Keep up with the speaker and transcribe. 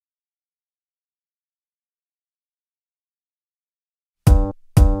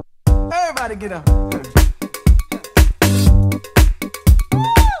Everybody get up.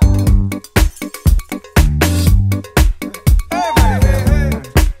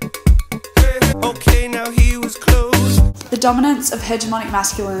 Okay, now he was close. The dominance of hegemonic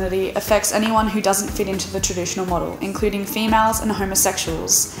masculinity affects anyone who doesn't fit into the traditional model, including females and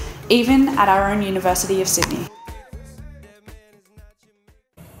homosexuals, even at our own University of Sydney.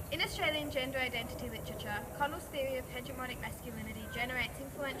 In Australian gender identity literature, Connell's theory of hegemonic masculinity generates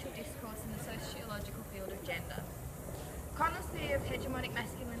influential discourse in the sociological field of gender. Connell's theory of hegemonic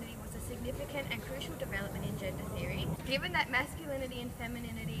masculinity was a significant and crucial development in gender theory, given that masculinity and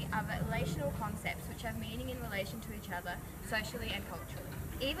femininity are relational concepts which have meaning in relation to each other, socially and culturally.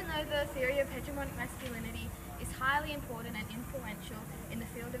 Even though the theory of hegemonic masculinity is highly important and influential in the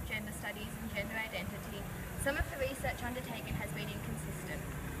field of gender studies and gender identity, some of the research undertaken has been inconsistent.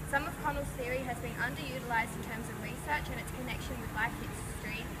 Some of Connell's theory has been underutilised in terms of research and its connection with life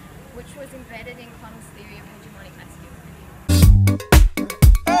history, which was embedded in Connell's theory of hegemonic masculinity.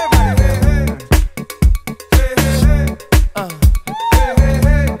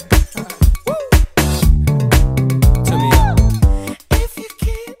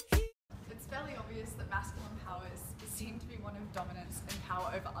 It's fairly obvious that masculine power is seen to be one of dominance and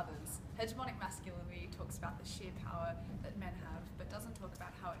power over others. Hegemonic masculinity talks about the sheer power that men have, but doesn't talk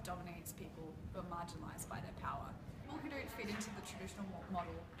about how it dominates people who are marginalised by their power. People who don't fit into the traditional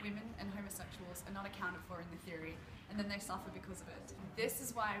model, women and homosexuals, are not accounted for in the theory, and then they suffer because of it. This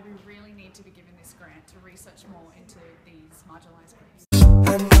is why we really need to be given this grant to research more into these marginalised groups.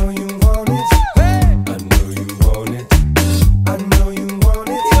 I know you want it. I know you want it. I know you want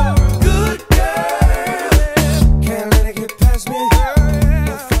it. Good girl. Can't let it get past me.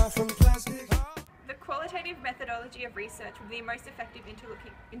 You're far from plastic. The qualitative methodology of research will be most effective into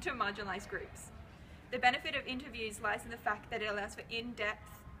looking into marginalised groups. The benefit of interviews lies in the fact that it allows for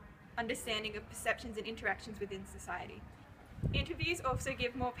in-depth understanding of perceptions and interactions within society. Interviews also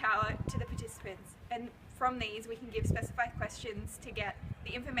give more power to the participants, and from these we can give specified questions to get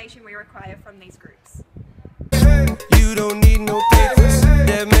the information we require from these groups. You don't need no papers.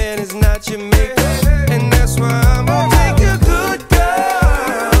 That man is not your maker, and that's why I'm gonna take you good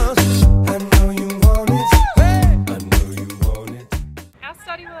girls. I know you want it. I know you want it. Our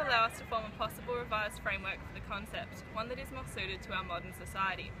study will allow us to form a possible revised framework for the concept, one that is more suited to our modern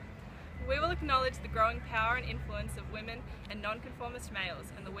society. We will acknowledge the growing power and influence of women and nonconformist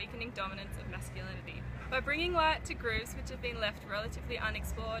males and the weakening dominance of masculinity. By bringing light to groups which have been left relatively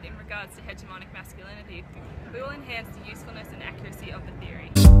unexplored in regards to hegemonic masculinity, we will enhance the usefulness and accuracy of the theory.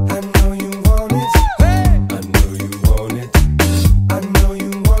 I know you want it. I know you want it. I know you